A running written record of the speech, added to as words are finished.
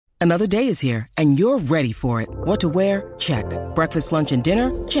Another day is here, and you're ready for it. What to wear? Check. Breakfast, lunch, and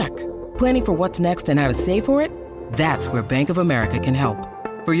dinner? Check. Planning for what's next and how to save for it? That's where Bank of America can help.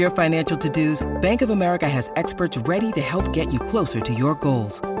 For your financial to-dos, Bank of America has experts ready to help get you closer to your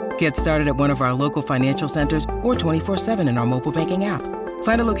goals. Get started at one of our local financial centers or 24/7 in our mobile banking app.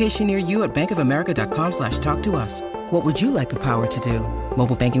 Find a location near you at bankofamerica.com/talktous. What would you like the power to do?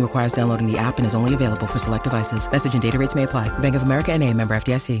 Mobile banking requires downloading the app and is only available for select devices. Message and data rates may apply. Bank of America N.A., member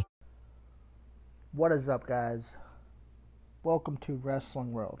FDIC. What is up, guys? Welcome to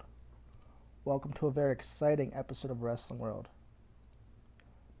Wrestling World. Welcome to a very exciting episode of Wrestling World,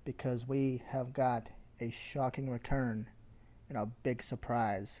 because we have got a shocking return and a big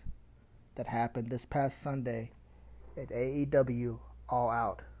surprise that happened this past Sunday at AEW All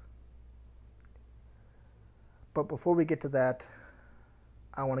Out. But before we get to that,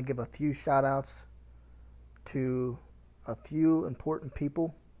 I want to give a few shout outs to a few important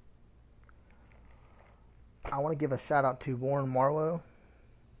people. I want to give a shout out to Warren Marlowe.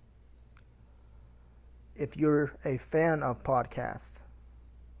 If you're a fan of podcasts,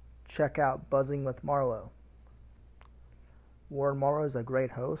 check out Buzzing with Marlowe. Warren Marlowe is a great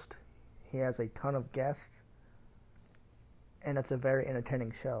host. He has a ton of guests, and it's a very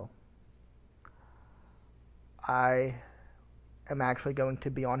entertaining show. I am actually going to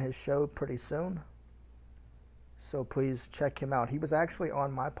be on his show pretty soon, so please check him out. He was actually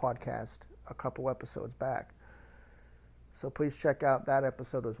on my podcast a couple episodes back, so please check out that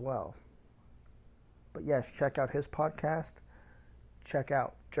episode as well. But yes, check out his podcast. Check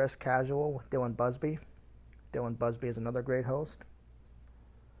out Dress Casual with Dylan Busby. Dylan Busby is another great host.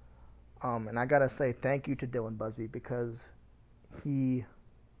 And I gotta say thank you to Dylan Busby, because he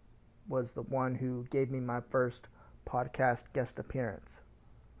was the one who gave me my first podcast guest appearance.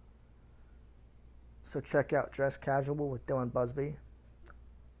 So check out Dress Casual with Dylan Busby.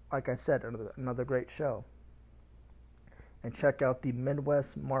 Like I said, another great show. And check out the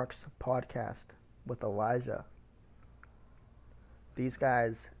Midwest Marks podcast with Elijah. These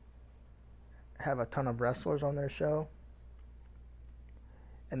guys have a ton of wrestlers on their show,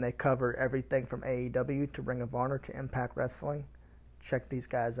 and they cover everything from AEW to Ring of Honor to Impact Wrestling. Check these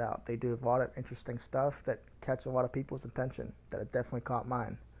guys out. They do a lot of interesting stuff that catch a lot of people's attention, that it definitely caught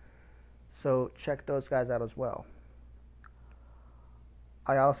mine. So check those guys out as well.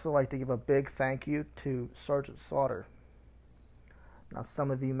 I also like to give a big thank you to Sergeant Slaughter. Now,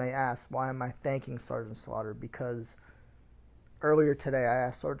 some of you may ask, why am I thanking Sergeant Slaughter? Because earlier today I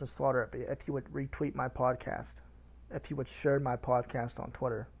asked Sergeant Slaughter if he would retweet my podcast, if he would share my podcast on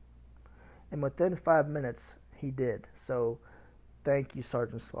Twitter. And within 5 minutes, he did. So thank you,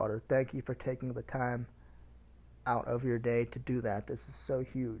 Sergeant Slaughter. Thank you for taking the time out of your day to do that. This is so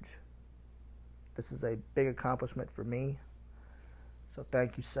huge. This is a big accomplishment for me. So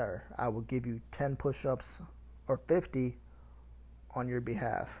thank you, sir. I will give you 10 push-ups or 50 on your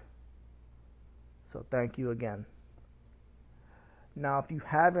behalf. So thank you again. Now, if you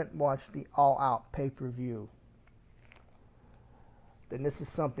haven't watched the All Out pay-per-view, then this is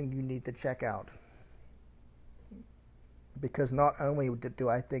something you need to check out. Because not only do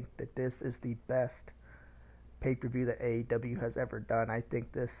I think that this is the best pay-per-view that AEW has ever done, I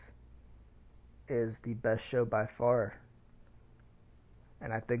think this is the best show by far.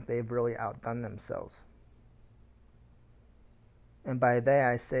 And I think they've really outdone themselves. And by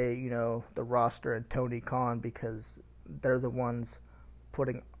that I say, the roster and Tony Khan, because they're the ones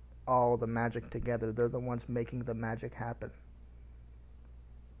putting all the magic together. They're the ones making the magic happen.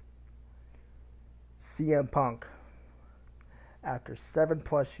 CM Punk, after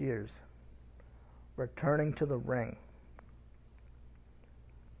 7+ years, returning to the ring.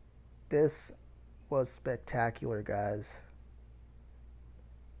 This was spectacular, guys.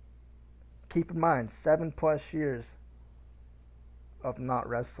 Keep in mind, 7+ years of not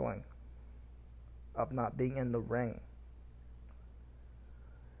wrestling, of not being in the ring.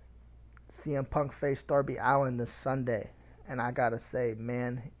 CM Punk faced Darby Allin this Sunday, and I gotta say,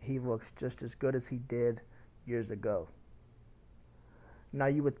 man, he looks just as good as he did years ago. Now,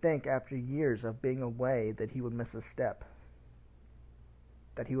 you would think after years of being away that he would miss a step,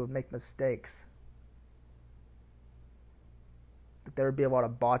 that he would make mistakes, that there would be a lot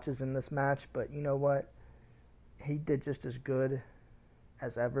of botches in this match, but you know what? He did just as good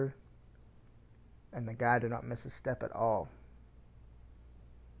as ever, and the guy did not miss a step at all.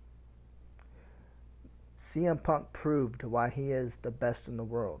 CM Punk proved why he is the best in the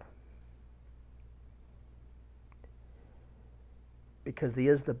world. Because he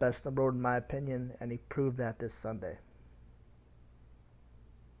is the best in the world in my opinion, and he proved that this Sunday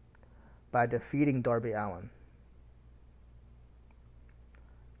by defeating Darby Allin.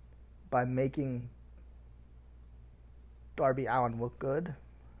 by making Darby Allin look good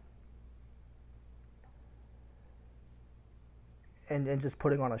and just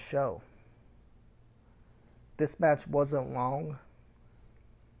putting on a show. This match wasn't long,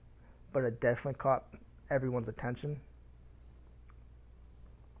 but it definitely caught everyone's attention.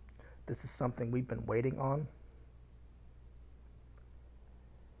 This is something we've been waiting on.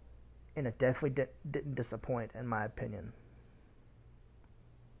 And it definitely didn't disappoint, in my opinion.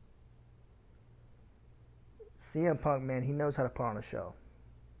 CM Punk, man, he knows how to put on a show.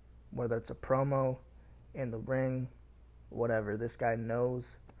 Whether it's a promo, in the ring, whatever. This guy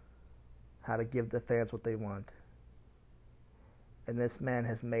knows how to give the fans what they want. And this man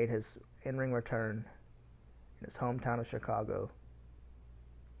has made his in-ring return in his hometown of Chicago.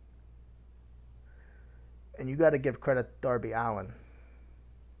 And you got to give credit to Darby Allin.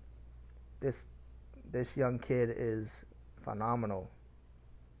 This young kid is phenomenal.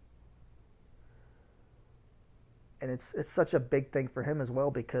 And it's such a big thing for him as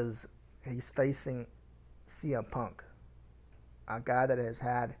well because he's facing CM Punk, a guy that has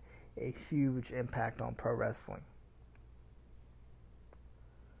had a huge impact on pro wrestling.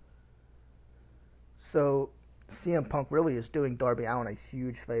 So CM Punk really is doing Darby Allin a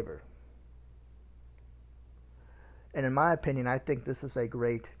huge favor. And in my opinion, I think this is a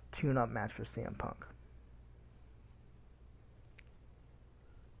great tune-up match for CM Punk.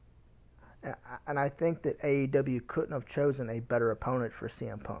 And I think that AEW couldn't have chosen a better opponent for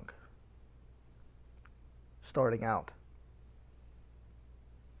CM Punk starting out.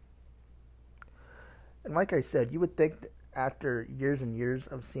 And like I said, you would think that after years and years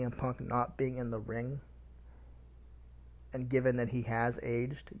of CM Punk not being in the ring, and given that he has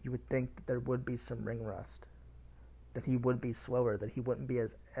aged, you would think that there would be some ring rust, that he would be slower, that he wouldn't be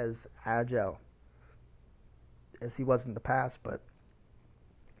as agile as he was in the past, but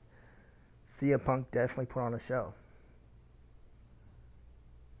CM Punk definitely put on a show.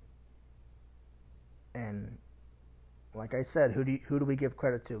 And like I said, who do we give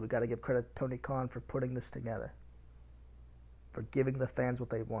credit to? We got to give credit to Tony Khan for putting this together, for giving the fans what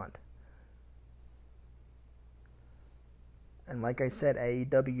they want. And like I said,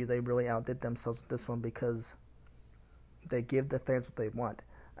 AEW, they really outdid themselves with this one because they give the fans what they want.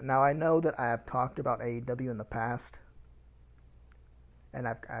 Now, I know that I have talked about AEW in the past, and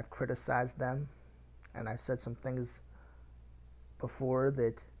I've criticized them, and I said some things before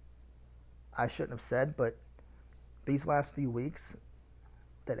that I shouldn't have said, but these last few weeks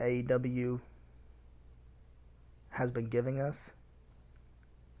that AEW has been giving us,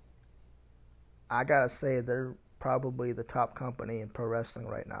 I gotta say they're probably the top company in pro wrestling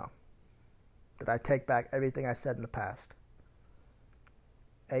right now. That I take back everything I said in the past.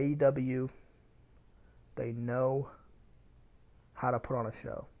 AEW, they know how to put on a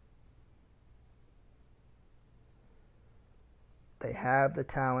show. They have the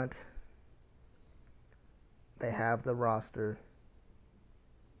talent. They have the roster.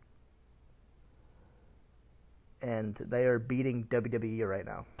 And they are beating WWE right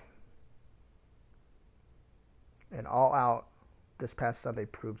now. And All Out this past Sunday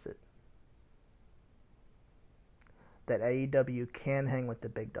proves it. That AEW can hang with the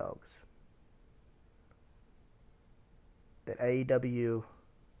big dogs. That AEW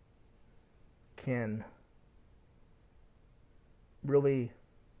can really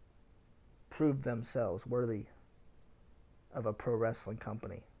prove themselves worthy of a pro wrestling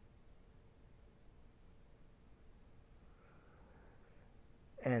company.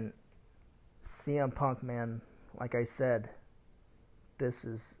 And CM Punk, man, like I said, this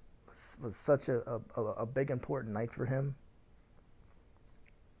was such a big important night for him.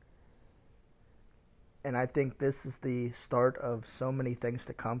 And I think this is the start of so many things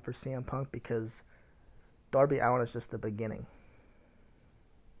to come for CM Punk because Darby Allin is just the beginning.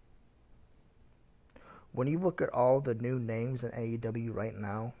 When you look at all the new names in AEW right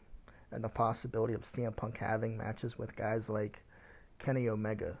now and the possibility of CM Punk having matches with guys like Kenny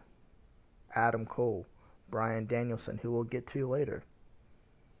Omega, Adam Cole, Bryan Danielson, who we'll get to later.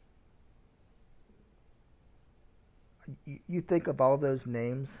 You think of all those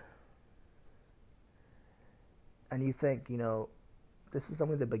names and you think, this is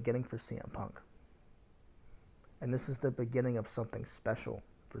only the beginning for CM Punk. And this is the beginning of something special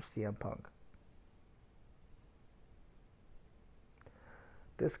for CM Punk.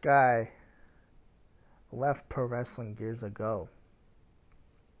 This guy left pro wrestling years ago.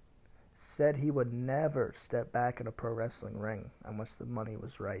 Said he would never step back in a pro wrestling ring unless the money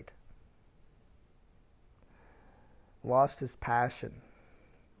was right. Lost his passion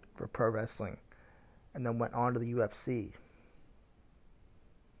for pro wrestling and then went on to the UFC.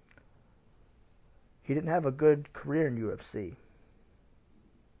 He didn't have a good career in UFC.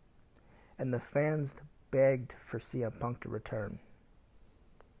 And the fans begged for CM Punk to return.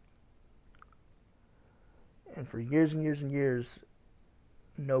 And for years and years and years,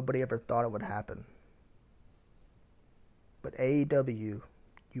 nobody ever thought it would happen. But AEW,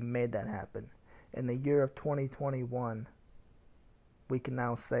 you made that happen. In the year of 2021, we can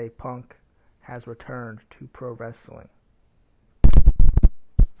now say Punk has returned to pro wrestling.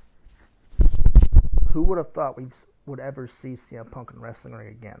 Who would have thought we would ever see CM Punk in wrestling ring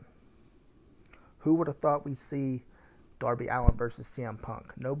again? Who would have thought we'd see Darby Allin versus CM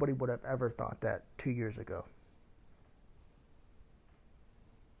Punk? Nobody would have ever thought that 2 years ago.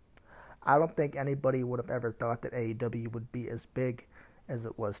 I don't think anybody would have ever thought that AEW would be as big as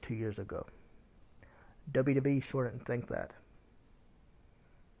it was 2 years ago. WWE sure didn't think that.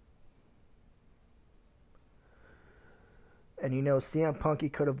 And you know, CM Punk, he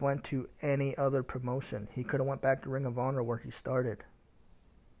could have went to any other promotion. He could have went back to Ring of Honor where he started.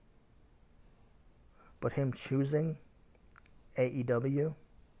 But him choosing AEW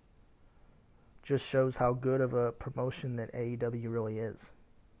just shows how good of a promotion that AEW really is.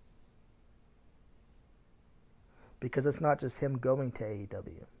 Because it's not just him going to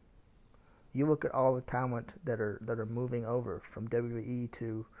AEW. You look at all the talent that are moving over from WWE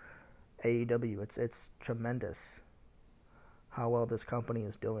to AEW. It's tremendous how well this company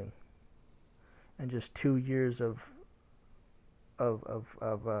is doing. And just 2 years of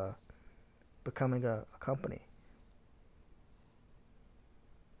becoming a company.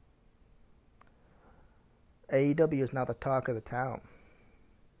 AEW is now the talk of the town.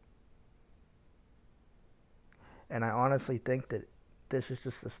 And I honestly think that this is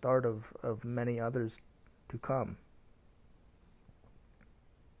just the start of many others to come.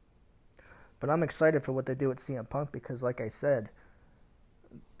 But I'm excited for what they do with CM Punk because, like I said,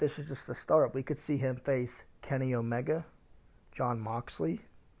 this is just the start. We could see him face Kenny Omega, Jon Moxley,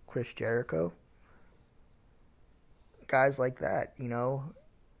 Chris Jericho, guys like that, you know.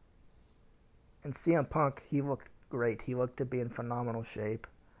 And CM Punk, he looked great. He looked to be in phenomenal shape.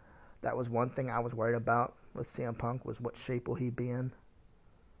 That was one thing I was worried about with CM Punk, was what shape will he be in.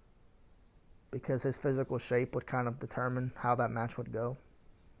 Because his physical shape would kind of determine how that match would go.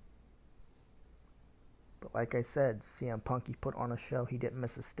 But like I said, CM Punk, he put on a show. He didn't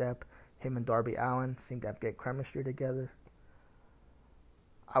miss a step. Him and Darby Allin seemed to have great chemistry together.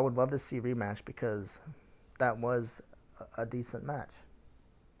 I would love to see a rematch because that was a decent match.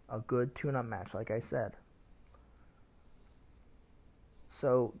 A good tune-up match, like I said.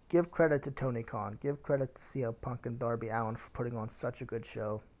 So give credit to Tony Khan. Give credit to CM Punk and Darby Allin for putting on such a good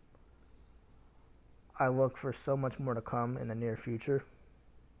show. I look for so much more to come in the near future.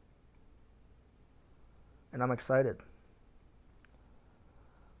 And I'm excited.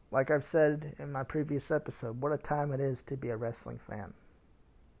 Like I've said in my previous episode, what a time it is to be a wrestling fan.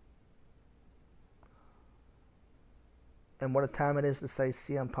 And what a time it is to say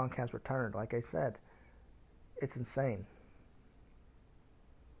CM Punk has returned. Like I said, it's insane.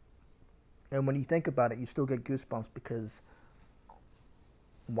 And when you think about it, you still get goosebumps because,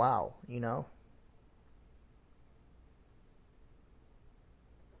 wow, you know?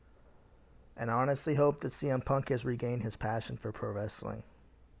 And I honestly hope that CM Punk has regained his passion for pro wrestling.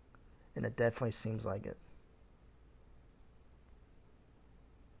 And it definitely seems like it.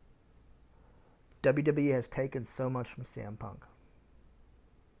 WWE has taken so much from CM Punk.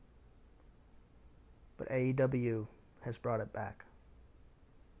 But AEW has brought it back.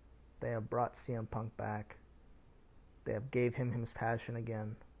 They have brought CM Punk back. They have gave him his passion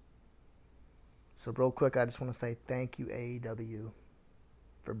again. So real quick, I just want to say thank you, AEW,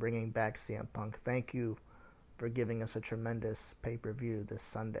 for bringing back CM Punk. Thank you for giving us a tremendous pay-per-view this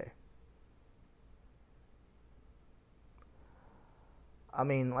Sunday. I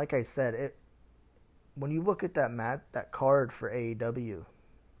mean, like I said, when you look at that card for AEW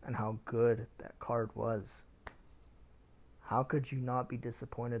and how good that card was, how could you not be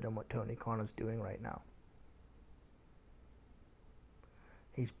disappointed in what Tony Khan is doing right now?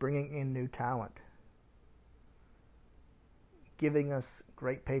 He's bringing in new talent, giving us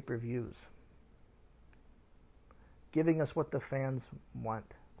great pay-per-views, giving us what the fans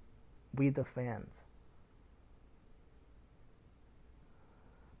want. We the fans.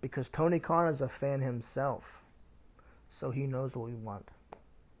 Because Tony Khan is a fan himself, so he knows what we want.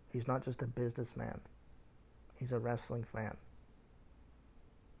 He's not just a businessman. He's a wrestling fan.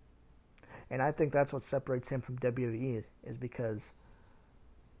 And I think that's what separates him from WWE, is because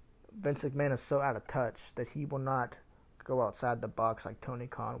Vince McMahon is so out of touch that he will not go outside the box like Tony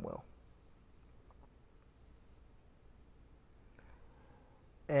Khan will.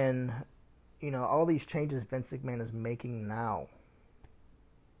 And all these changes Vince McMahon is making now,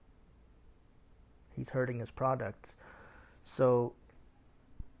 he's hurting his product. So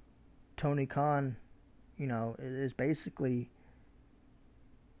Tony Khan, is basically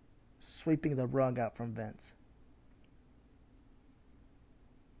sweeping the rug out from Vince.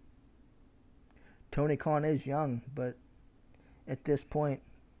 Tony Khan is young, but at this point,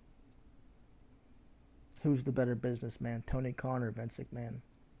 who's the better businessman, Tony Khan or Vince McMahon?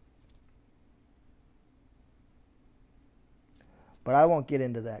 But I won't get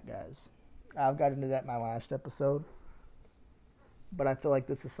into that, guys. I've got into that in my last episode. But I feel like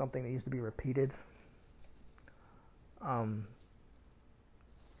this is something that needs to be repeated. But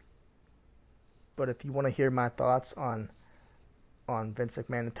if you want to hear my thoughts on Vince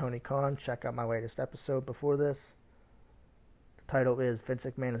McMahon and Tony Khan, check out my latest episode before this. The title is Vince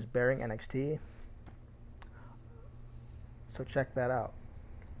McMahon is Burying NXT. So check that out.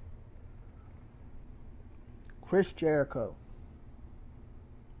 Chris Jericho.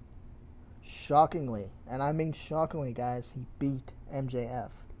 Shockingly, and I mean shockingly, guys, he beat MJF.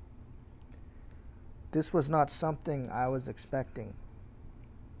 This was not something I was expecting.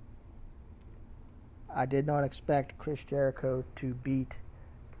 I did not expect Chris Jericho to beat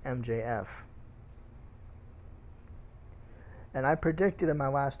MJF. And I predicted in my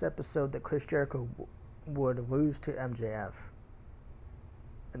last episode that Chris Jericho would lose to MJF.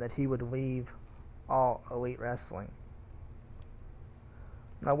 And that he would leave All Elite Wrestling.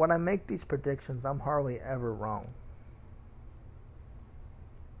 Now, when I make these predictions, I'm hardly ever wrong.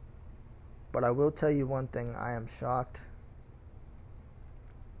 But I will tell you one thing, I am shocked.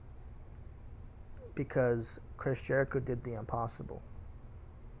 Because Chris Jericho did the impossible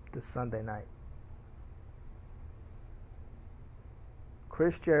this Sunday night.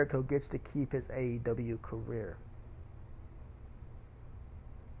 Chris Jericho gets to keep his AEW career.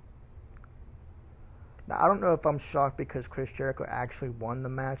 Now, I don't know if I'm shocked because Chris Jericho actually won the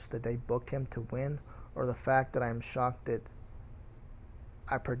match that they booked him to win, or the fact that I'm shocked that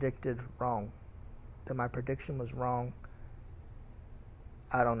I predicted wrong, that my prediction was wrong.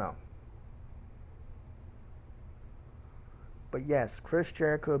 I don't know. But yes, Chris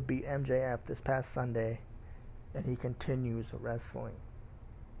Jericho beat MJF this past Sunday, and he continues wrestling.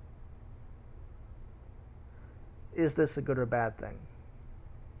 Is this a good or bad thing?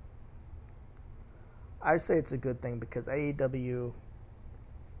 I say it's a good thing because AEW,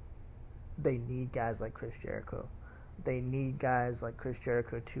 they need guys like Chris Jericho. They need guys like Chris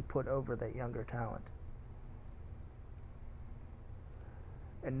Jericho to put over that younger talent.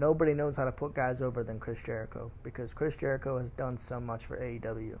 And nobody knows how to put guys over than Chris Jericho because Chris Jericho has done so much for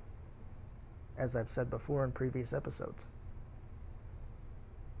AEW, as I've said before in previous episodes.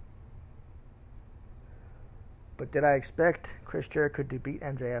 But did I expect Chris Jericho to beat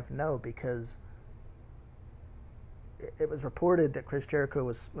MJF? No, because it was reported that Chris Jericho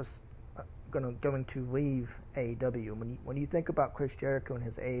was going to leave AEW. When you think about Chris Jericho and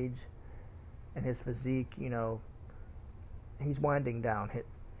his age and his physique, he's winding down.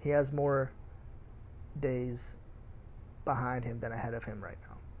 He has more days behind him than ahead of him right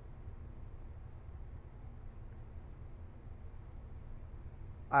now.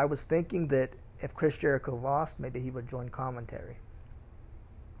 I was thinking that if Chris Jericho lost, maybe he would join commentary.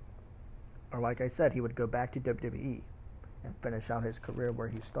 Or like I said, he would go back to WWE and finish out his career where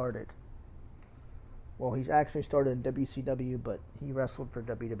he started. Well, he's actually started in WCW, but he wrestled for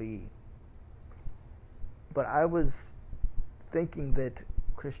WWE. But I was thinking that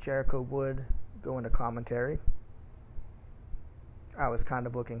Chris Jericho would go into commentary. I was kind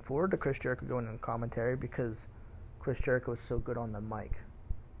of looking forward to Chris Jericho going into commentary because Chris Jericho is so good on the mic.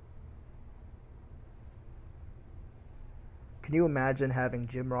 Can you imagine having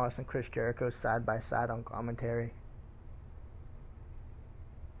Jim Ross and Chris Jericho side by side on commentary?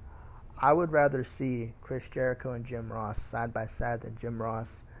 I would rather see Chris Jericho and Jim Ross side by side than Jim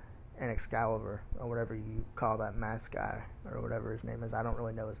Ross and Excalibur, or whatever you call that mask guy, or whatever his name is. I don't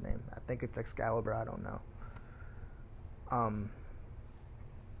really know his name. I think it's Excalibur. I don't know.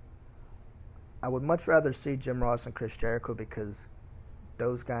 I would much rather see Jim Ross and Chris Jericho because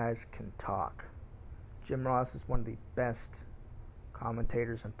those guys can talk. Jim Ross is one of the best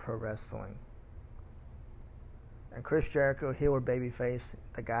commentators in pro wrestling. And Chris Jericho, heel or babyface,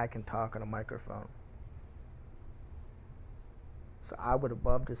 the guy can talk on a microphone. So I would have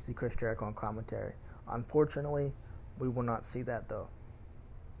loved to see Chris Jericho on commentary. Unfortunately, we will not see that though.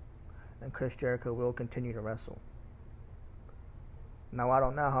 And Chris Jericho will continue to wrestle. Now, I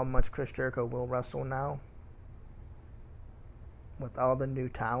don't know how much Chris Jericho will wrestle now. With all the new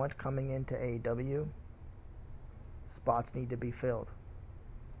talent coming into AEW, spots need to be filled.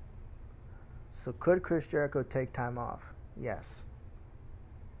 So could Chris Jericho take time off? Yes.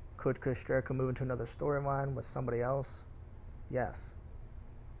 Could Chris Jericho move into another storyline with somebody else? Yes.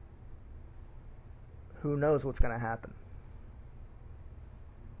 Who knows what's going to happen?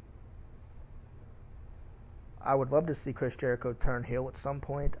 I would love to see Chris Jericho turn heel at some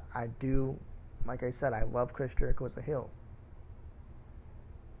point. I do, like I said, I love Chris Jericho as a heel.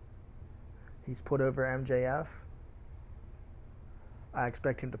 He's put over MJF. I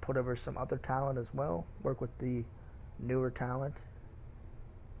expect him to put over some other talent as well, work with the newer talent,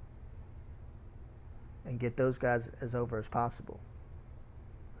 and get those guys as over as possible.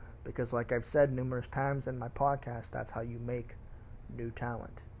 Because like I've said numerous times in my podcast, that's how you make new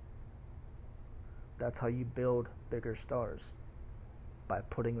talent. That's how you build bigger stars, by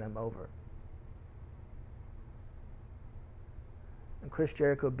putting them over. And Chris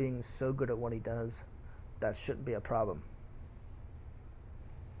Jericho being so good at what he does, that shouldn't be a problem.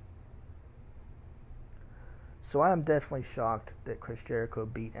 So I am definitely shocked that Chris Jericho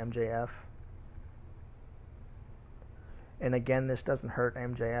beat MJF. And again, this doesn't hurt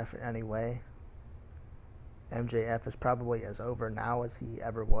MJF in any way. MJF is probably as over now as he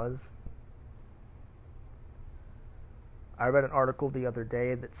ever was. I read an article the other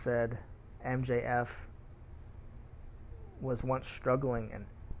day that said MJF was once struggling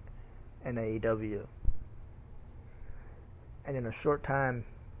in AEW. And in a short time,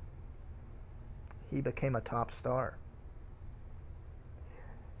 he became a top star.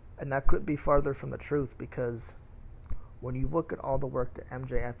 And that couldn't be farther from the truth, because when you look at all the work that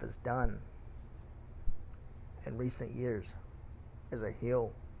MJF has done in recent years as a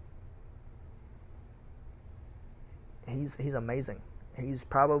heel, he's amazing. He's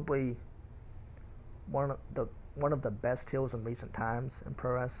probably one of the best heels in recent times in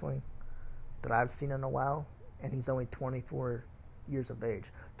pro wrestling that I've seen in a while, and he's only 24 years of age.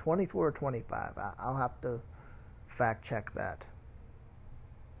 24 or 25. I'll have to fact check that.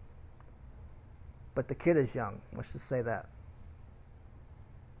 But the kid is young, let's just say that.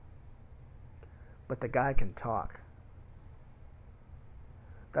 But the guy can talk.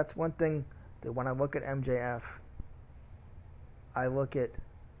 That's one thing that when I look at MJF, I look at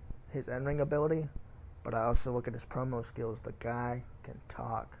his in-ring ability, but I also look at his promo skills. The guy can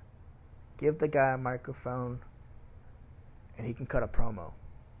talk. Give the guy a microphone, and he can cut a promo.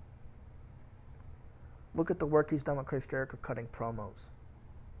 Look at the work he's done with Chris Jericho cutting promos.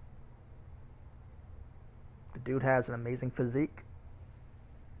 The dude has an amazing physique,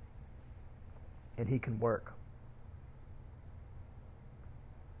 and he can work.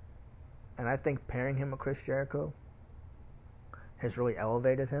 And I think pairing him with Chris Jericho has really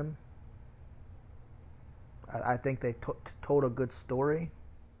elevated him. I think they've told a good story,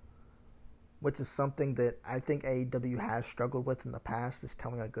 which is something that I think AEW has struggled with in the past, is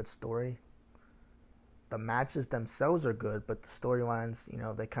telling a good story. The matches themselves are good, but the storylines,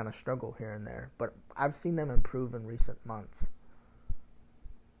 they kind of struggle here and there. But I've seen them improve in recent months.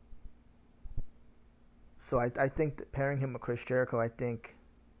 So I think that pairing him with Chris Jericho, I think,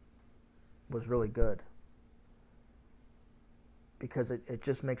 was really good. Because it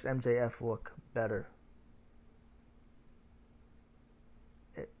just makes MJF look better.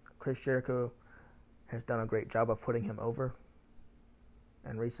 Chris Jericho has done a great job of putting him over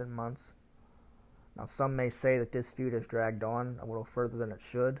in recent months. Now, some may say that this feud has dragged on a little further than it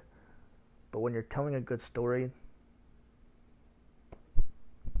should, but when you're telling a good story,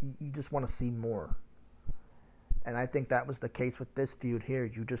 you just want to see more. And I think that was the case with this feud here.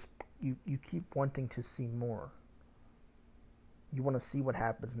 You keep wanting to see more. You want to see what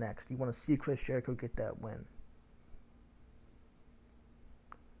happens next. You want to see Chris Jericho get that win.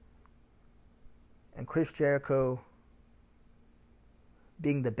 And Chris Jericho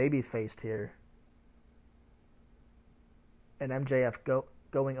being the babyface here, and MJF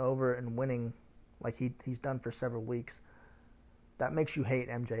going over and winning like he's done for several weeks, that makes you hate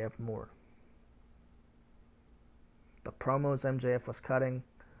MJF more. The promos MJF was cutting,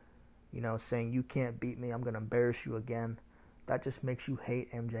 saying, "You can't beat me, I'm going to embarrass you again," that just makes you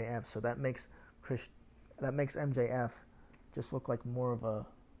hate MJF. So that makes MJF just look like more of a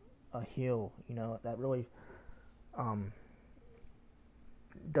heel, that really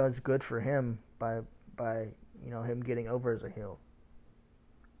does good for him by him getting over as a heel.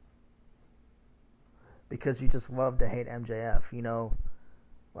 Because you just love to hate MJF,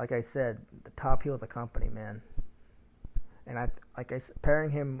 like I said, the top heel of the company, man. And pairing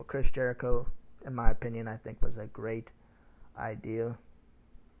him with Chris Jericho, in my opinion, I think was a great idea.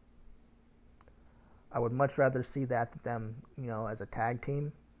 I would much rather see that them, as a tag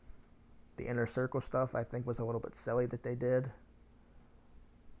team. The Inner Circle stuff, I think, was a little bit silly that they did.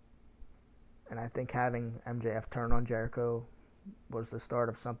 And I think having MJF turn on Jericho was the start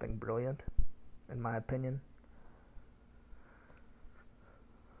of something brilliant, in my opinion.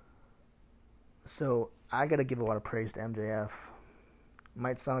 So I gotta give a lot of praise to MJF.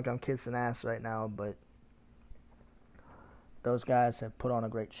 Might sound like I'm kissing ass right now, but those guys have put on a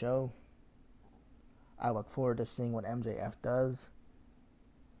great show. I look forward to seeing what MJF does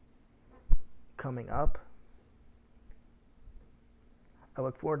coming up. I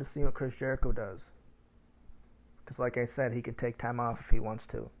look forward to seeing what Chris Jericho does. Because like I said, he can take time off if he wants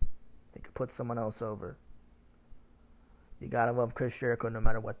to. He could put someone else over. You gotta love Chris Jericho no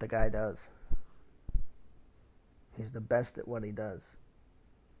matter what the guy does. He's the best at what he does.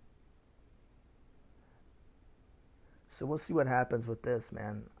 So we'll see what happens with this,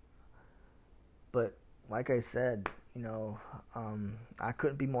 man. But like I said, I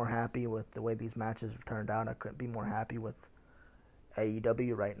couldn't be more happy with the way these matches have turned out. I couldn't be more happy with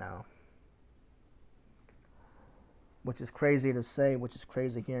AEW right now. Which is crazy to say, which is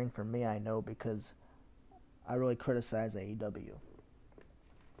crazy hearing from me, I know, because I really criticize AEW.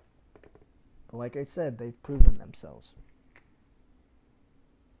 But like I said, they've proven themselves.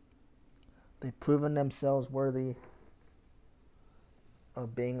 They've proven themselves worthy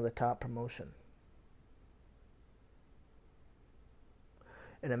of being the top promotion.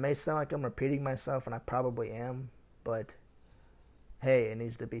 And it may sound like I'm repeating myself, and I probably am, but hey, it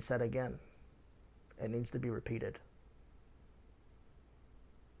needs to be said again. It needs to be repeated.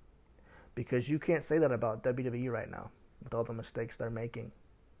 Because you can't say that about WWE right now, with all the mistakes they're making.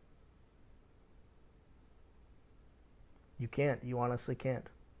 You can't. You honestly can't.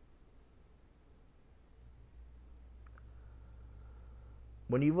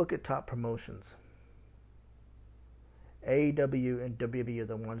 When you look at top promotions, AEW and WWE are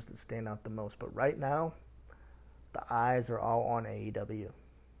the ones that stand out the most. But right now, the eyes are all on AEW.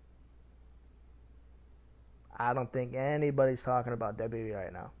 I don't think anybody's talking about WWE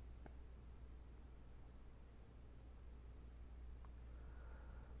right now.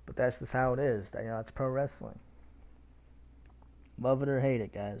 But that's just how it is. That's pro wrestling. Love it or hate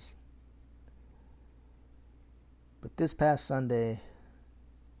it, guys. But this past Sunday,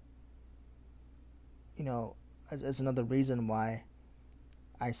 is another reason why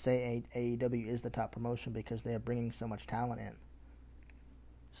I say AEW is the top promotion, because they are bringing so much talent in.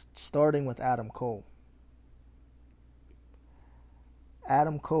 Starting with Adam Cole.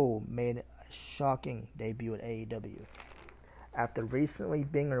 Adam Cole made a shocking debut at AEW. After recently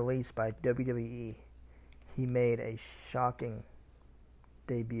being released by WWE, he made a shocking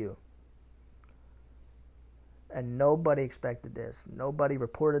debut. And nobody expected this. Nobody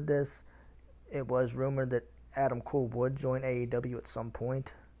reported this. It was rumored that Adam Cole would join AEW at some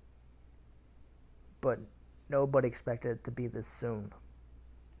point, but nobody expected it to be this soon.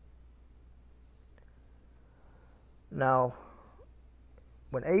 Now,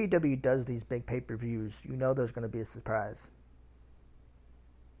 when AEW does these big pay-per-views, there's going to be a surprise.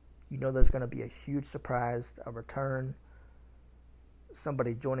 There's going to be a huge surprise, a return,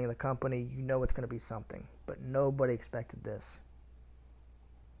 somebody joining the company. It's going to be something, but nobody expected this.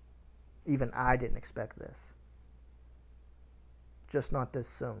 Even I didn't expect this. Just not this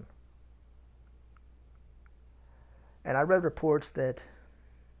soon. And I read reports that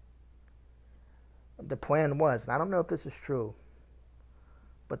the plan was, and I don't know if this is true,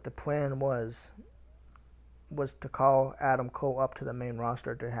 but the plan was to call Adam Cole up to the main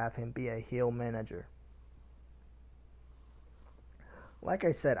roster to have him be a heel manager. Like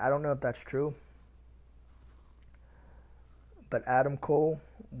I said, I don't know if that's true. But Adam Cole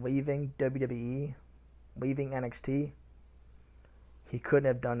leaving WWE, leaving NXT, he couldn't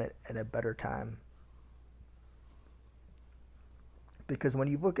have done it at a better time. Because when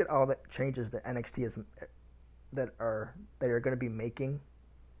you look at all the changes that NXT is that are going to be making,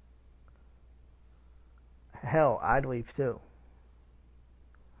 hell, I'd leave too.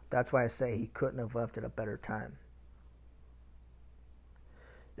 That's why I say he couldn't have left at a better time.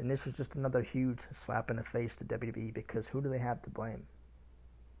 And this is just another huge slap in the face to WWE, because who do they have to blame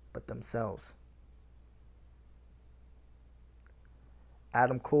but themselves?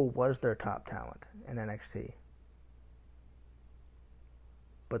 Adam Cole was their top talent in NXT.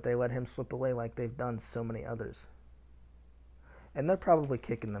 But they let him slip away like they've done so many others. And they're probably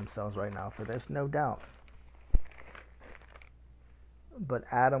kicking themselves right now for this, no doubt. But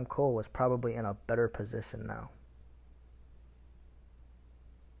Adam Cole is probably in a better position now.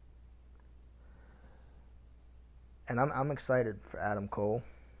 And I'm excited for Adam Cole.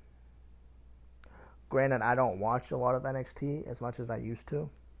 Granted, I don't watch a lot of NXT as much as I used to.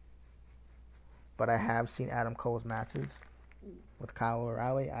 But I have seen Adam Cole's matches. with Kyle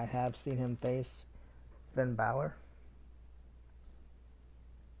O'Reilly. I have seen him face Finn Balor.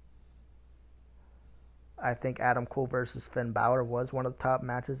 I think Adam Cole versus Finn Balor was one of the top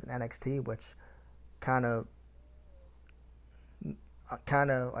matches in NXT, which kind of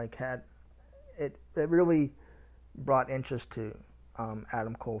like had it really brought interest to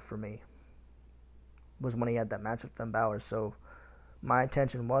Adam Cole for me. Was when he had that match with Finn Balor, so my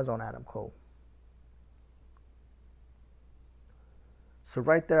attention was on Adam Cole. So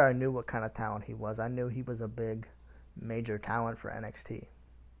right there, I knew what kind of talent he was. I knew he was a big, major talent for NXT.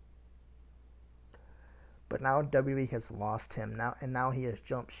 But now WWE has lost him, now he has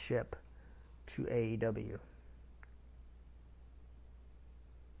jumped ship to AEW.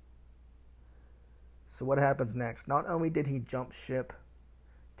 So what happens next? Not only did he jump ship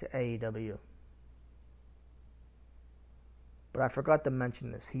to AEW, but I forgot to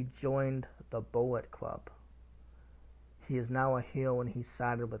mention this. He joined the Bullet Club. He is now a heel and he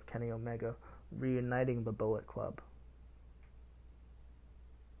sided with Kenny Omega, reuniting the Bullet Club.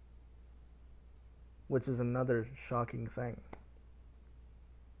 Which is another shocking thing.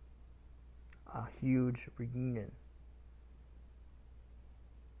 A huge reunion.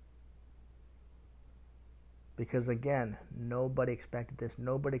 Because again, nobody expected this.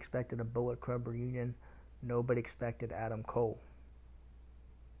 Nobody expected a Bullet Club reunion. Nobody expected Adam Cole.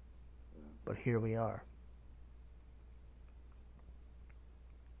 But here we are.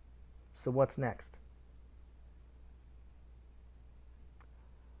 So what's next?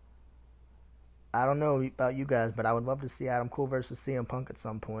 I don't know about you guys, but I would love to see Adam Cole versus CM Punk at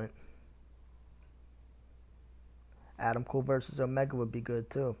some point. Adam Cole versus Omega would be good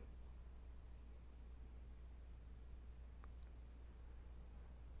too.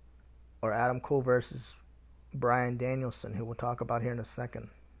 Or Adam Cole versus Bryan Danielson, who we'll talk about here in a second.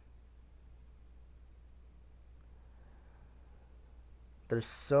 There's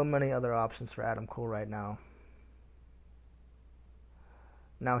so many other options for Adam Cole right now.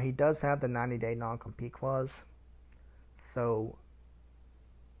 Now, he does have the 90-day non-compete clause, so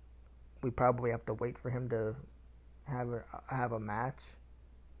we probably have to wait for him to have a match.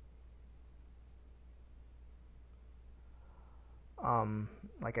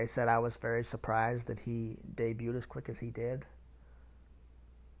 Like I said, I was very surprised that he debuted as quick as he did.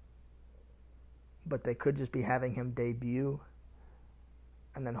 But they could just be having him debut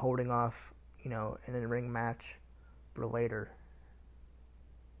and then holding off, an in-ring match for later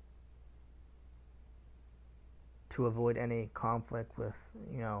to avoid any conflict with,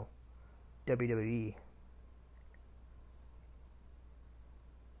 WWE.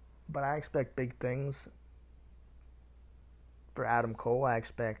 But I expect big things for Adam Cole. I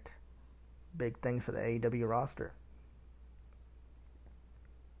expect big things for the AEW roster.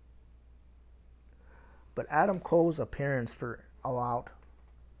 But Adam Cole's appearance for All Out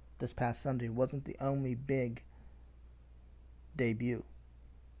this past Sunday wasn't the only big debut.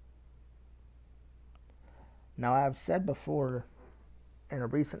 Now, I've said before in a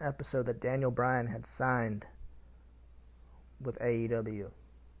recent episode that Daniel Bryan had signed with AEW.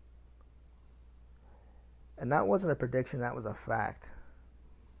 And that wasn't a prediction, that was a fact.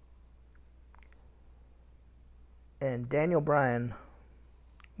 And Daniel Bryan,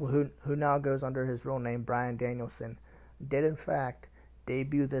 who now goes under his real name, Bryan Danielson, did in fact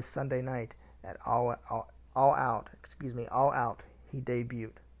debut this Sunday night at All Out. He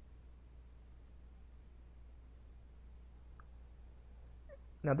debuted.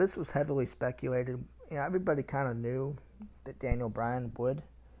 Now, this was heavily speculated. Everybody kind of knew that Daniel Bryan would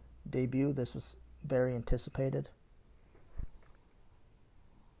debut. This was very anticipated.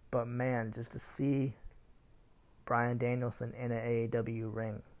 But man, just to see Bryan Danielson in an AEW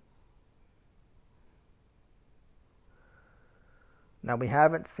ring. Now, we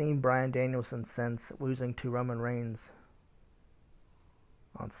haven't seen Bryan Danielson since losing to Roman Reigns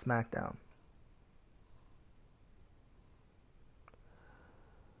on SmackDown.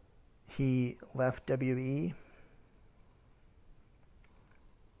 He left WWE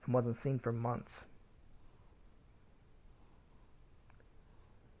and wasn't seen for months.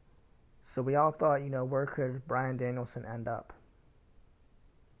 So we all thought, where could Bryan Danielson end up?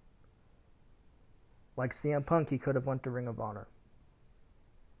 Like CM Punk, he could have went to Ring of Honor.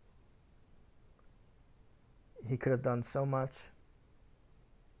 He could have done so much.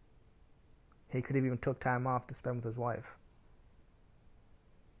 He could have even took time off to spend with his wife.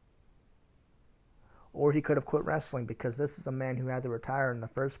 Or he could have quit wrestling, because this is a man who had to retire in the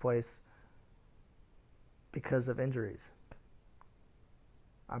first place because of injuries.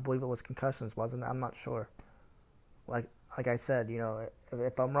 I believe it was concussions, wasn't it? I'm not sure. Like I said,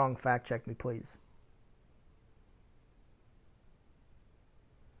 if I'm wrong, fact check me, please.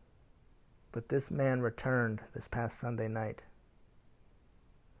 But this man returned this past Sunday night.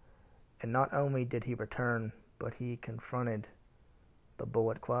 And not only did he return, but he confronted the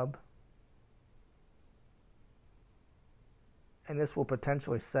Bullet Club. And this will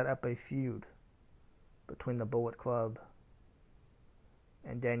potentially set up a feud between the Bullet Club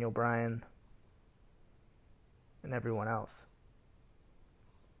and Daniel Bryan and everyone else.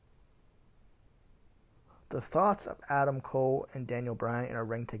 The thoughts of Adam Cole and Daniel Bryan in a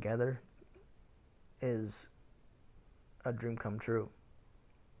ring together is a dream come true.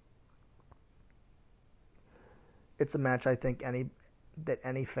 It's a match I think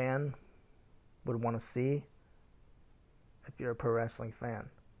any fan would want to see if you're a pro wrestling fan.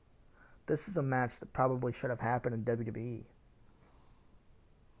 This is a match that probably should have happened in WWE.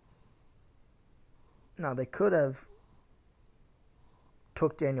 Now, they could have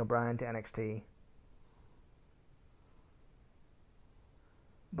took Daniel Bryan to NXT,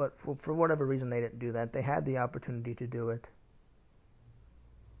 but for whatever reason they didn't do that. They had the opportunity to do it.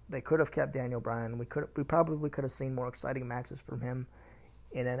 They could have kept Daniel Bryan. We probably could have seen more exciting matches from him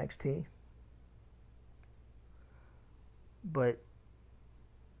in NXT. But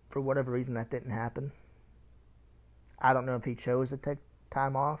for whatever reason that didn't happen. I don't know if he chose to take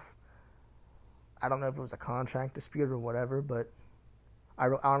time off. I don't know if it was a contract dispute or whatever, but I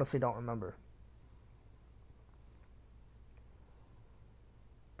honestly don't remember.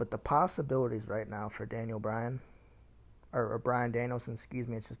 But the possibilities right now for Daniel Bryan, or Bryan Danielson, excuse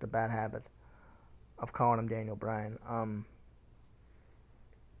me, it's just a bad habit of calling him Daniel Bryan.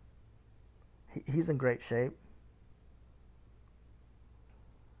 He's in great shape.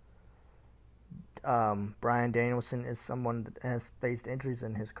 Bryan Danielson is someone that has faced injuries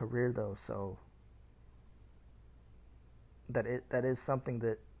in his career, though, so that is something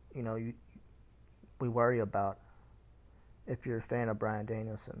that we worry about if you're a fan of Bryan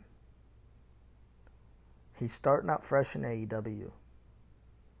Danielson. He's starting out fresh in AEW,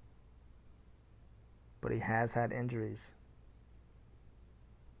 but he has had injuries.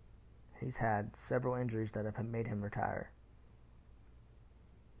 He's had several injuries that have made him retire.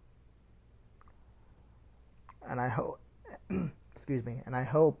 And I hope, and I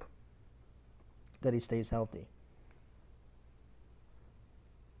hope that he stays healthy.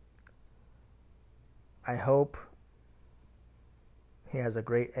 I hope he has a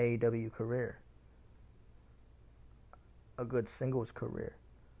great AEW career, a good singles career,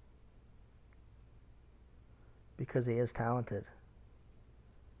 because he is talented.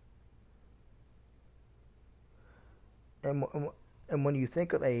 And when you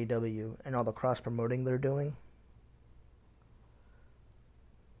think of AEW and all the cross-promoting they're doing,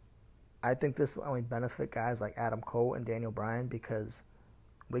 I think this will only benefit guys like Adam Cole and Daniel Bryan, because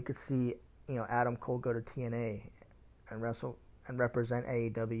we could see, Adam Cole go to TNA and wrestle and represent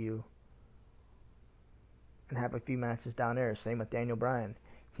AEW and have a few matches down there. Same with Daniel Bryan.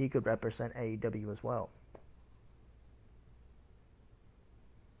 He could represent AEW as well.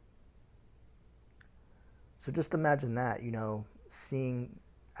 So just imagine that, seeing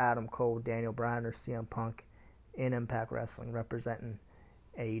Adam Cole, Daniel Bryan, or CM Punk in Impact Wrestling representing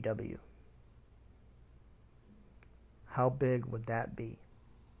AEW. How big would that be?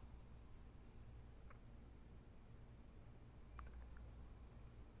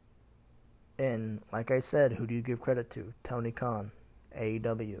 And like I said, who do you give credit to? Tony Khan,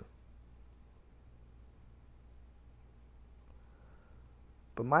 AEW.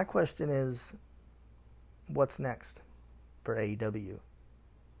 But my question is, what's next for AEW?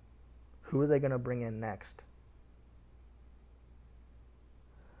 Who are they going to bring in next?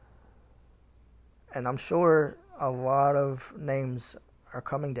 And I'm sure a lot of names are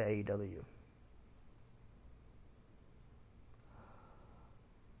coming to AEW.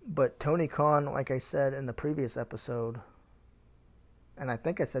 But Tony Khan, like I said in the previous episode, and I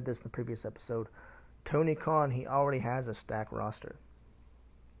think I said this in the previous episode, Tony Khan, he already has a stacked roster.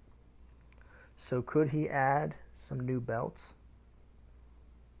 So could he add some new belts?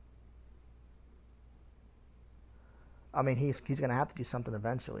 I mean, he's going to have to do something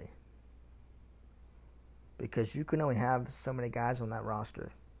eventually, because you can only have so many guys on that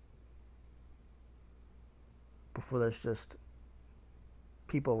roster before there's just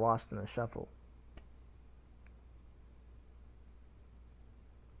people lost in the shuffle.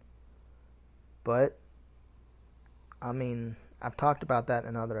 But, I mean, I've talked about that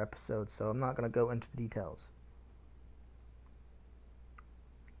in other episodes, so I'm not going to go into the details.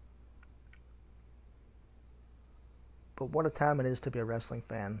 But what a time it is to be a wrestling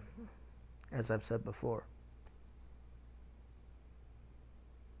fan, as I've said before.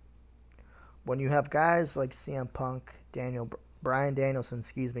 When you have guys like CM Punk, Daniel Bryan Danielson,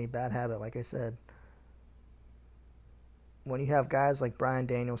 bad habit, like I said. When you have guys like Bryan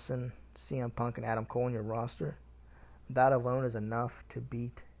Danielson, CM Punk, and Adam Cole in your roster, that alone is enough to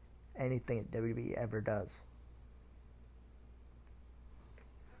beat anything that WWE ever does.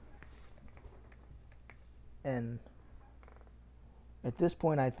 And at this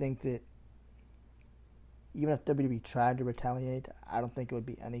point, I think that even if WWE tried to retaliate, I don't think it would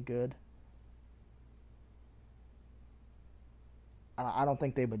be any good. I don't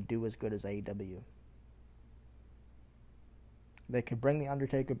think they would do as good as AEW. They could bring The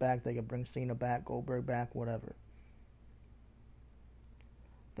Undertaker back, they could bring Cena back, Goldberg back, whatever.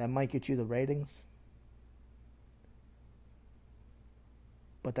 That might get you the ratings.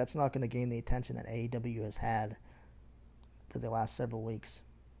 But that's not going to gain the attention that AEW has had for the last several weeks.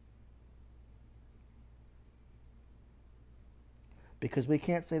 Because we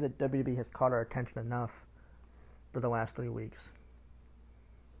can't say that WWE has caught our attention enough for the last 3 weeks.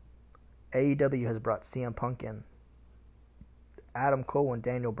 AEW has brought CM Punk in, Adam Cole, and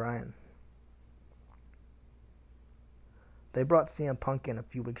Daniel Bryan. They brought CM Punk in a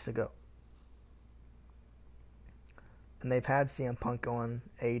few weeks ago. And they've had CM Punk on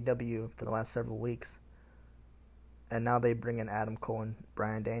AEW for the last several weeks. And now they bring in Adam Cole and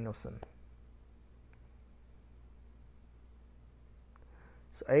Bryan Danielson.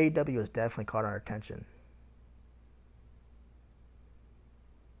 So AEW has definitely caught our attention.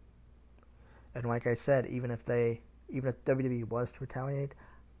 And like I said, even if WWE was to retaliate,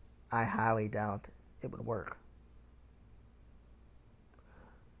 I highly doubt it would work.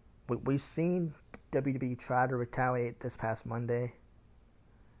 We've seen WWE try to retaliate this past Monday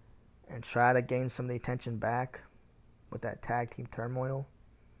and try to gain some of the attention back with that tag team turmoil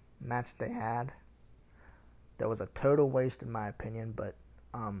match they had. That was a total waste in my opinion, but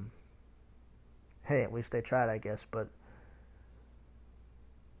hey, at least they tried, I guess. But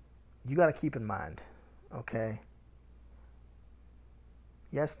you got to keep in mind, okay?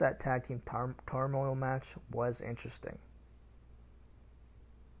 Yes, that tag team turmoil match was interesting.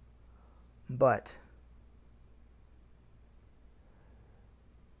 But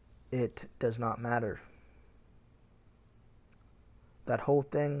it does not matter. That whole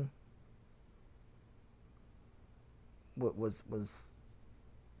thing was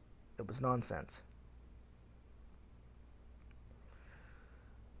nonsense.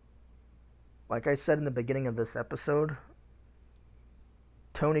 Like I said in the beginning of this episode,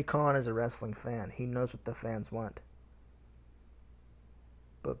 Tony Khan is a wrestling fan. He knows what the fans want.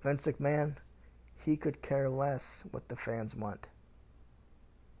 But Vince McMahon, he could care less what the fans want.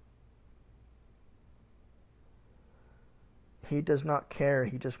 He does not care.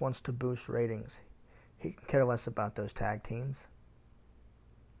 He just wants to boost ratings. He can care less about those tag teams.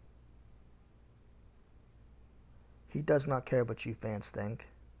 He does not care what you fans think.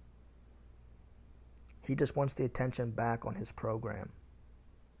 He just wants the attention back on his program.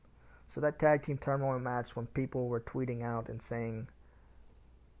 So that tag team turmoil match, when people were tweeting out and saying,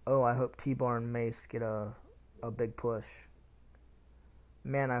 oh, I hope T-Bar and Mace get a big push.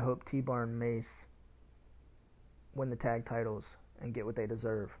 Man, I hope T-Bar and Mace win the tag titles and get what they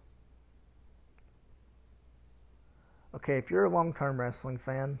deserve. Okay, if you're a long-term wrestling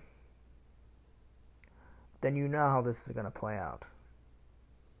fan, then you know how this is going to play out.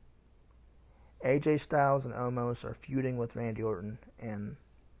 AJ Styles and Omos are feuding with Randy Orton and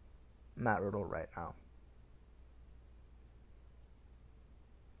Matt Riddle right now.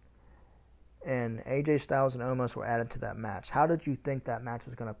 And AJ Styles and Omos were added to that match. How did you think that match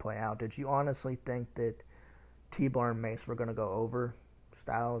was going to play out? Did you honestly think that T-Bar and Mace were going to go over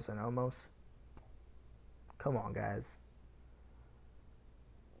Styles and Omos? Come on, guys.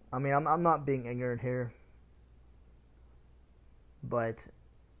 I mean, I'm not being ignorant here, but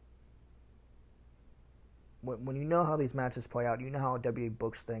when you know how these matches play out, you know how WWE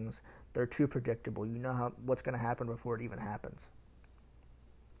books things, they're too predictable. You know what's going to happen before it even happens.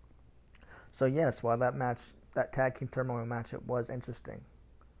 So yes, while that tag team turmoil match, it was interesting.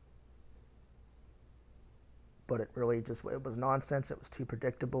 But it really it was nonsense. It was too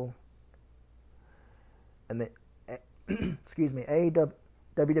predictable. And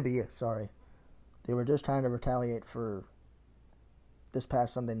WWE, sorry. They were just trying to retaliate for this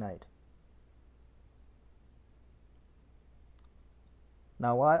past Sunday night.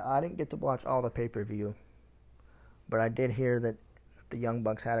 Now, I didn't get to watch all the pay-per-view, but I did hear that the Young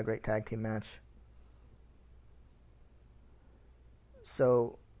Bucks had a great tag team match.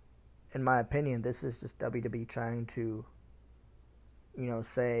 So, in my opinion, this is just WWE trying to,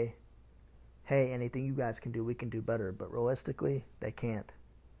 say, hey, anything you guys can do, we can do better. But realistically, they can't.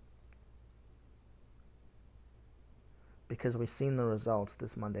 because we've seen the results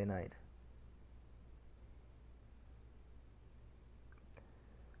this Monday night.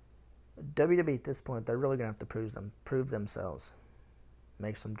 WWE at this point, they're really going to have to prove themselves.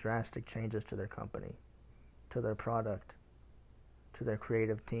 Make some drastic changes to their company, to their product, to their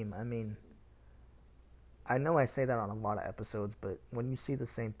creative team. I mean, I know I say that on a lot of episodes, but when you see the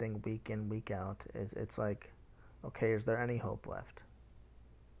same thing week in, week out, it's like, okay, is there any hope left?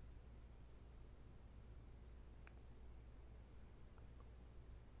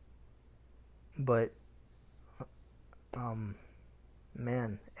 But,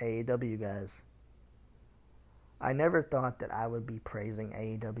 man, AEW guys. I never thought that I would be praising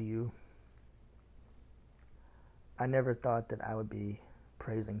AEW. I never thought that I would be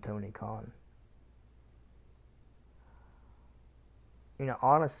praising Tony Khan. You know,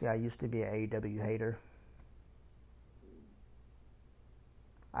 honestly, I used to be an AEW hater.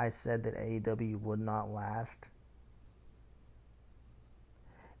 I said that AEW would not last,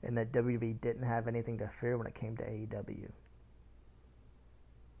 and that WWE didn't have anything to fear when it came to AEW.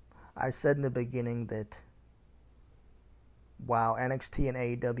 I said in the beginning that while NXT and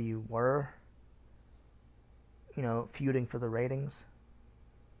AEW were, feuding for the ratings,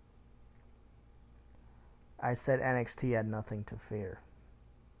 I said NXT had nothing to fear.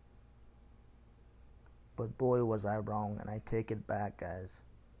 But boy, was I wrong, and I take it back, guys.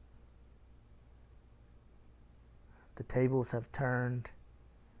 The tables have turned,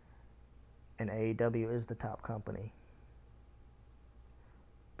 and AEW is the top company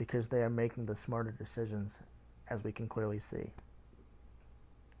because they are making the smarter decisions, as we can clearly see.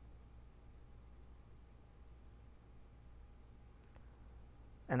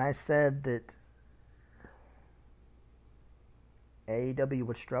 And I said that AEW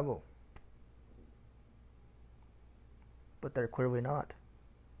would struggle, but they're clearly not.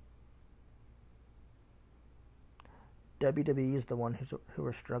 WWE is the one who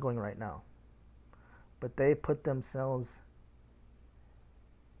are struggling right now, but they put themselves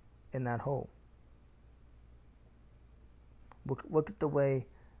in that hole. Look at the way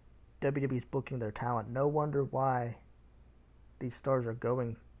WWE is booking their talent. No wonder why these stars are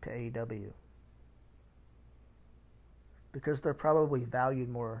going to AEW. Because they're probably valued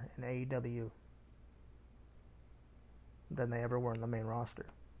more in AEW than they ever were in the main roster.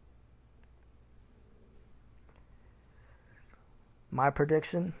 My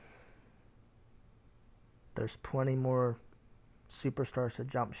prediction, there's plenty more superstars to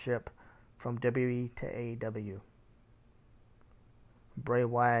jump ship from WWE to AEW. Bray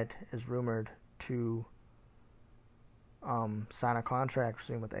Wyatt is rumored to sign a contract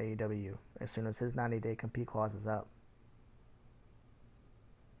soon with AEW as soon as his 90-day compete clause is up.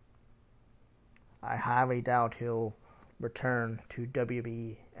 I highly doubt he'll return to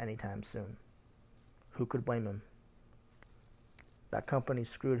WWE anytime soon. Who could blame him? That company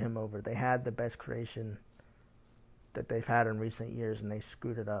screwed him over. They had the best creation that they've had in recent years, and they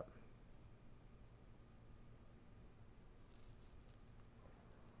screwed it up.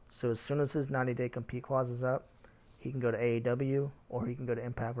 So as soon as his 90-day compete clause is up, he can go to AEW or he can go to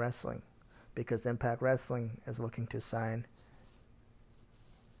Impact Wrestling, because Impact Wrestling is looking to sign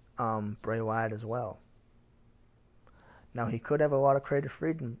Bray Wyatt as well. Now, he could have a lot of creative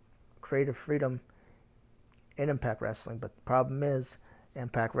freedom in Impact Wrestling, but the problem is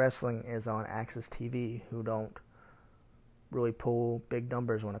Impact Wrestling is on Access TV, who don't really pull big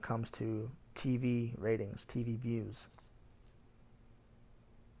numbers when it comes to TV ratings, TV views.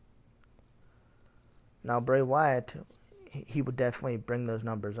 Now, Bray Wyatt, he would definitely bring those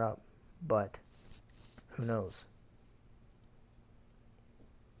numbers up, but who knows?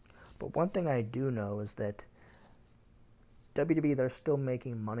 But one thing I do know is that WWE, they're still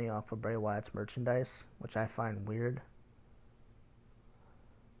making money off of Bray Wyatt's merchandise, which I find weird,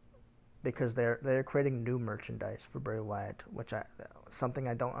 because they're creating new merchandise for Bray Wyatt, something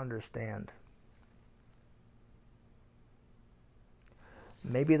I don't understand.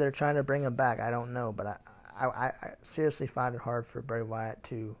 Maybe they're trying to bring him back. I don't know, but I seriously find it hard for Bray Wyatt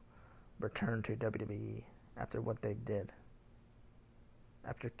to return to WWE after what they did,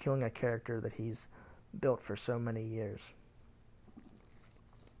 after killing a character that he's built for so many years.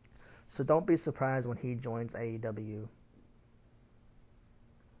 So don't be surprised when he joins AEW,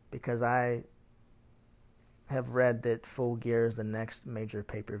 because I have read that Full Gear is the next major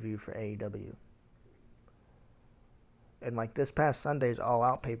pay-per-view for AEW. And like this past Sunday's All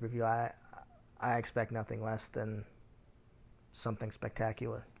Out pay-per-view, I expect nothing less than something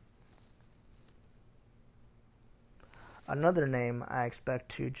spectacular. Another name I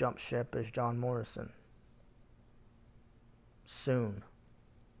expect to jump ship is John Morrison. Soon.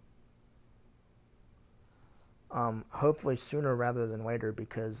 Hopefully sooner rather than later,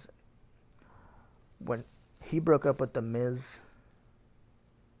 because when he broke up with The Miz,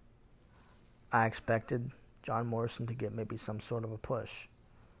 I expected John Morrison to get maybe some sort of a push.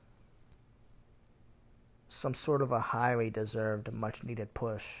 Some sort of a highly deserved, much needed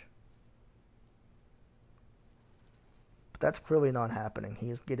push. But that's clearly not happening. He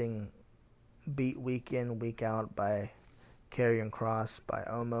is getting beat week in, week out by Karrion Kross, by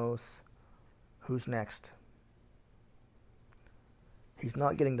Omos. Who's next? He's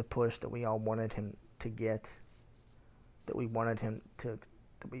not getting the push that we all wanted him to get, that we wanted him to,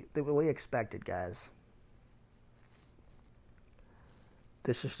 that we expected, guys.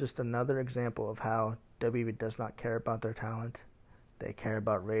 This is just another example of how WWE does not care about their talent. They care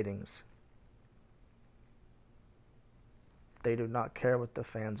about ratings. They do not care what the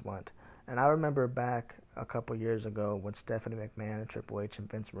fans want. And I remember back a couple years ago when Stephanie McMahon and Triple H and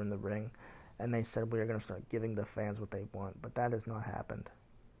Vince were in the ring, and they said we are going to start giving the fans what they want. But that has not happened.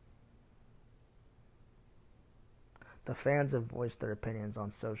 The fans have voiced their opinions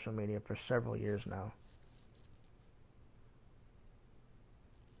on social media for several years now.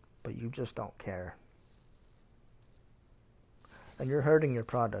 But you just don't care. And you're hurting your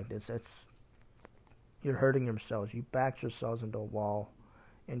product. You're hurting yourselves. You backed yourselves into a wall,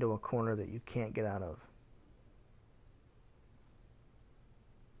 into a corner that you can't get out of.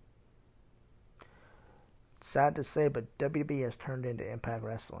 It's sad to say, but WWE has turned into Impact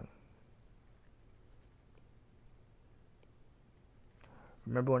Wrestling.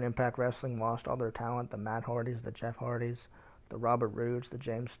 Remember when Impact Wrestling lost all their talent, the Matt Hardys, the Jeff Hardys, the Robert Roods, the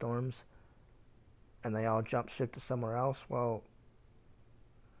James Storms, and they all jumped ship to somewhere else? Well,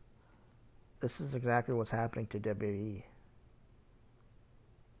 this is exactly what's happening to WWE.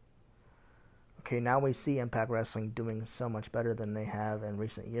 Okay, now we see Impact Wrestling doing so much better than they have in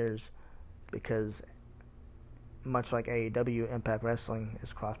recent years, because much like AEW, Impact Wrestling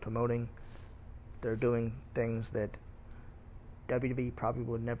is cross-promoting. They're doing things that WWE probably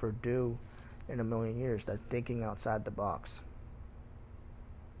would never do in a million years. They're thinking outside the box.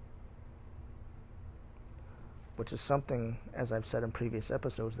 Which is something, as I've said in previous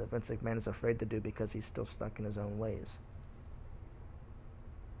episodes, that Vince McMahon is afraid to do because he's still stuck in his own ways.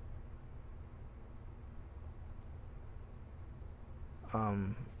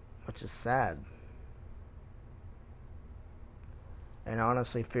 Which is sad. And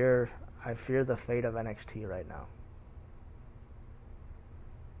honestly, I fear the fate of NXT right now.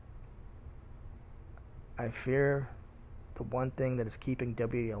 I fear the one thing that is keeping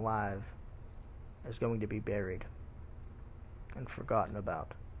WWE alive is going to be buried and forgotten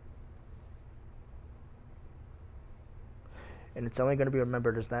about. And it's only going to be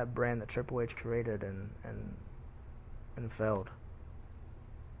remembered as that brand that Triple H created and failed.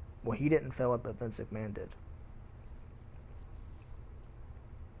 Well, he didn't fail it, but Vince McMahon did.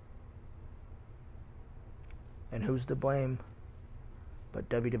 And who's to blame but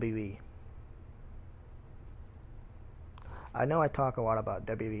WWE? I know I talk a lot about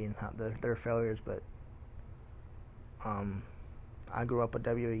WWE and how their failures, but I grew up a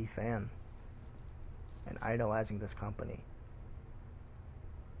WWE fan and idolizing this company.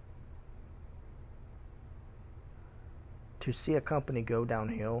 To see a company go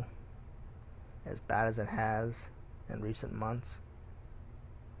downhill as bad as it has in recent months,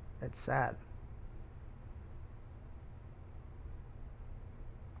 it's sad.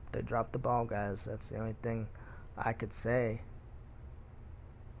 They dropped the ball, guys. That's the only thing I could say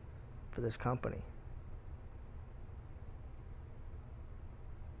for this company.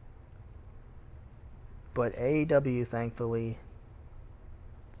 But AEW, thankfully,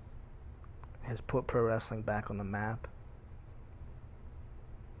 has put pro wrestling back on the map.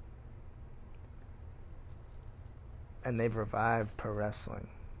 And they've revived pro wrestling.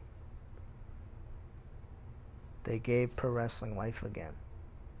 They gave pro wrestling life again.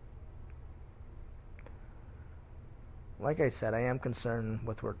 Like I said, I am concerned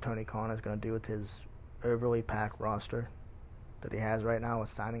with what Tony Khan is going to do with his overly packed roster that he has right now with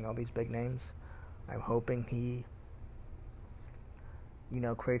signing all these big names. I'm hoping he,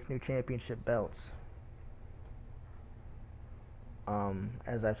 creates new championship belts.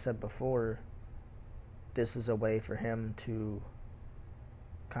 As I've said before, this is a way for him to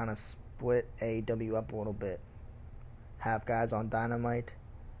kind of split AEW up a little bit. Have guys on Dynamite,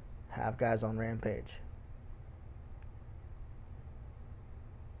 have guys on Rampage.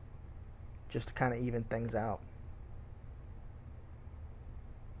 Just to kind of even things out.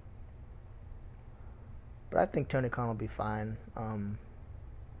 But I think Tony Khan will be fine.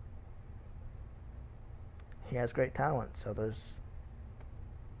 He has great talent, so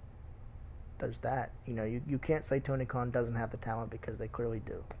there's that. You can't say Tony Khan doesn't have the talent because they clearly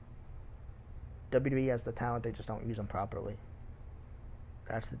do. WWE has the talent, they just don't use them properly.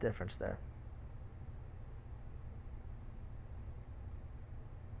 That's the difference there.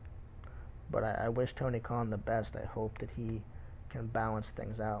 But I wish Tony Khan the best. I hope that he can balance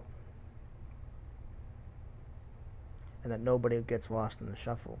things out. And that nobody gets lost in the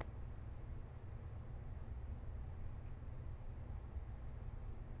shuffle.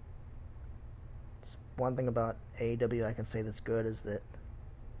 One thing about AEW I can say that's good is that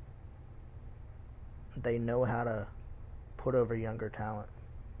they know how to put over younger talent.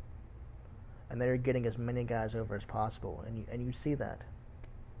 And they're getting as many guys over as possible. And you see that.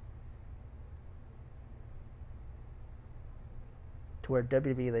 To where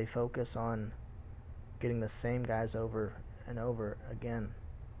WWE, they focus on getting the same guys over and over again,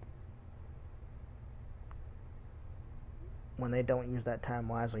 when they don't use that time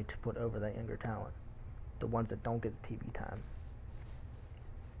wisely to put over that younger talent, the ones that don't get the TV time.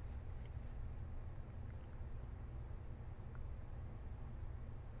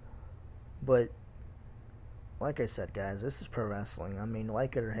 But like I said, guys, this is pro wrestling. I mean,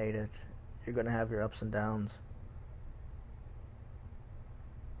 like it or hate it, you're going to have your ups and downs.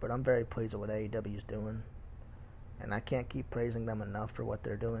 But I'm very pleased with what AEW is doing. And I can't keep praising them enough for what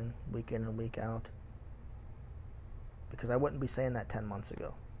they're doing week in and week out. Because I wouldn't be saying that 10 months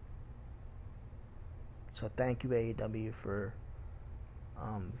ago. So thank you, AEW, for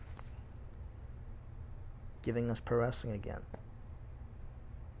giving us pro wrestling again.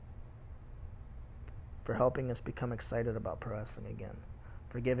 For helping us become excited about pro wrestling again.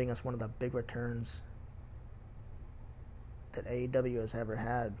 For giving us one of the big returns that AEW has ever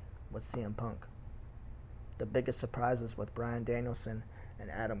had with CM Punk. The biggest surprises with Bryan Danielson and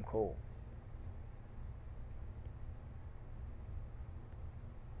Adam Cole.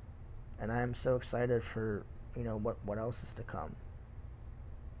 And I am so excited for, what else is to come.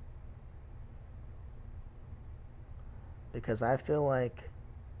 Because I feel like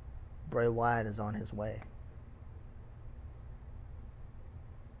Bray Wyatt is on his way.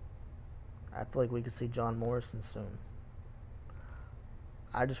 I feel like we could see John Morrison soon.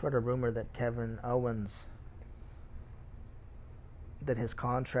 I just read a rumor that Kevin Owens, that his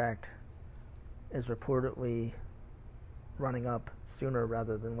contract is reportedly running up sooner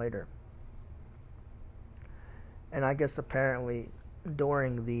rather than later. And I guess apparently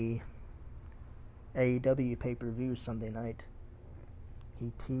during the AEW pay-per-view Sunday night,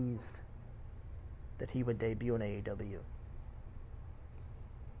 he teased that he would debut in AEW.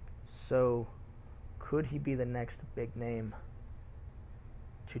 So, could he be the next big name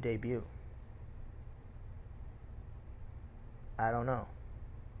to debut? I don't know.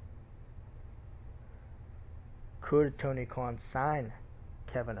 Could Tony Khan sign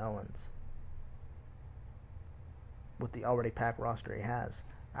Kevin Owens with the already packed roster he has?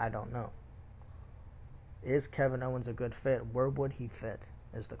 I don't know. Is Kevin Owens a good fit? Where would he fit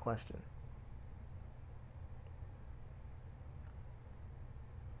is the question.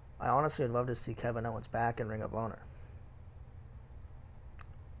 I honestly would love to see Kevin Owens back in Ring of Honor,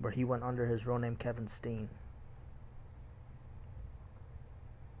 where he went under his real name, Kevin Steen.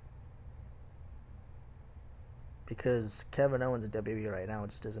 Because Kevin Owens in WWE right now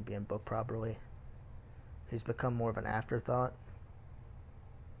just isn't being booked properly. He's become more of an afterthought.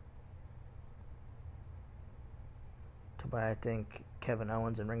 But I think Kevin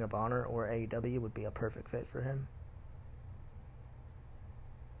Owens in Ring of Honor or AEW would be a perfect fit for him.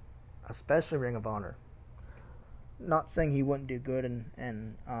 Especially Ring of Honor. Not saying he wouldn't do good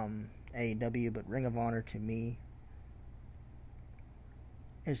in AEW, but Ring of Honor to me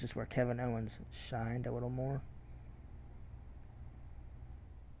is just where Kevin Owens shined a little more.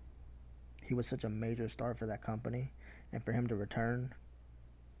 He was such a major star for that company, and for him to return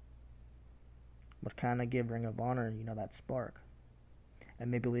would kind of give Ring of Honor, that spark. And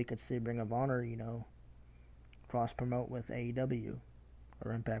maybe we could see Ring of Honor, cross-promote with AEW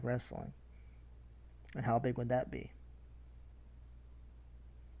or Impact Wrestling. And how big would that be?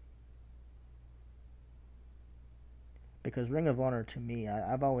 Because Ring of Honor, to me,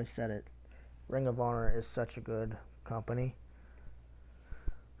 I've always said it, Ring of Honor is such a good company.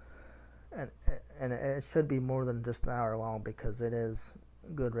 And it should be more than just an hour long because it is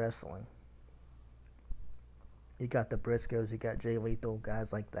good wrestling. You got the Briscoes, you got Jay Lethal,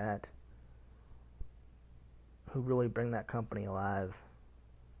 guys like that, who really bring that company alive.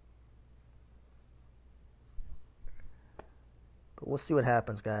 But we'll see what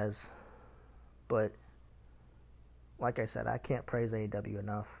happens, guys. But, like I said, I can't praise AEW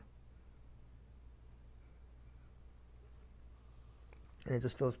enough. And it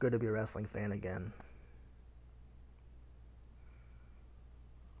just feels good to be a wrestling fan again.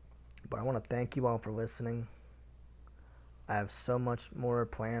 But I want to thank you all for listening. I have so much more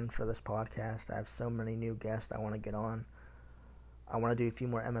planned for this podcast. I have so many new guests I want to get on. I want to do a few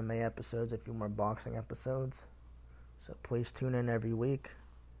more MMA episodes, a few more boxing episodes. So please tune in every week.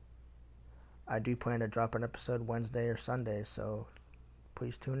 I do plan to drop an episode Wednesday or Sunday, so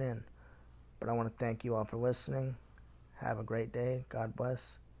please tune in. But I want to thank you all for listening. Have a great day. God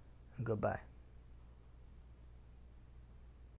bless, and goodbye.